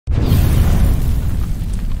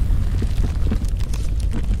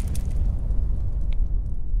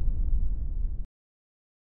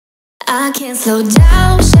can't slow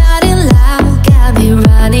down, shouting loud, got me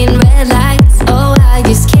running red lights. Oh, I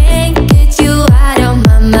just can't get you out of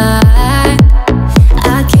my mind.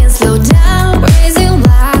 I can't slow down, raising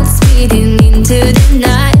wild, speeding into the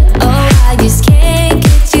night. Oh, I just can't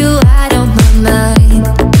get you out of my mind.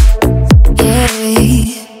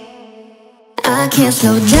 Yeah, I can't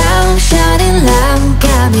slow down, shouting loud,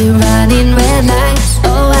 got me running red lights.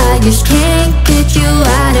 Oh, I just can't get you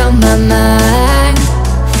out of my mind.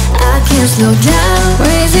 I can't slow down,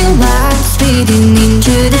 raising wild, speeding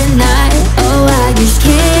into the night. Oh, I just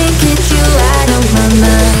can't get you out of my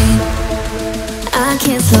mind. I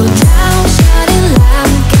can't slow down, shouting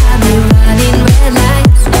loud, got me running red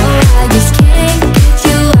lights. Oh, I just can't get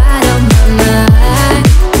you out of my mind.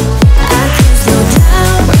 I can't slow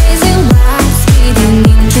down, raising wild, speeding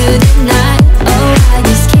into the night. Oh, I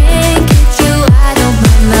just can't get you out of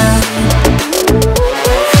my mind.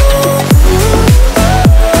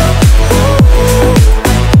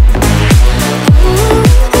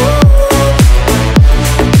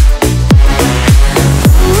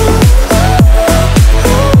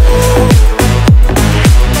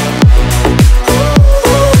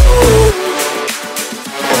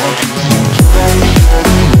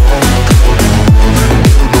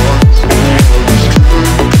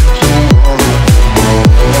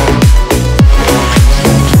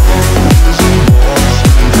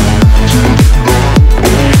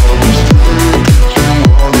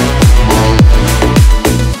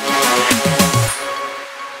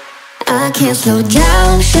 I can't slow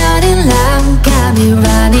down, shouting loud, got me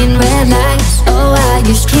running red lights. Oh, I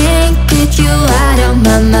just can't get you out of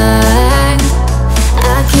my mind.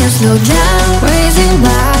 I can't slow down, raising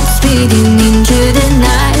wild, speeding into the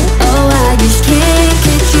night. Oh, I just can't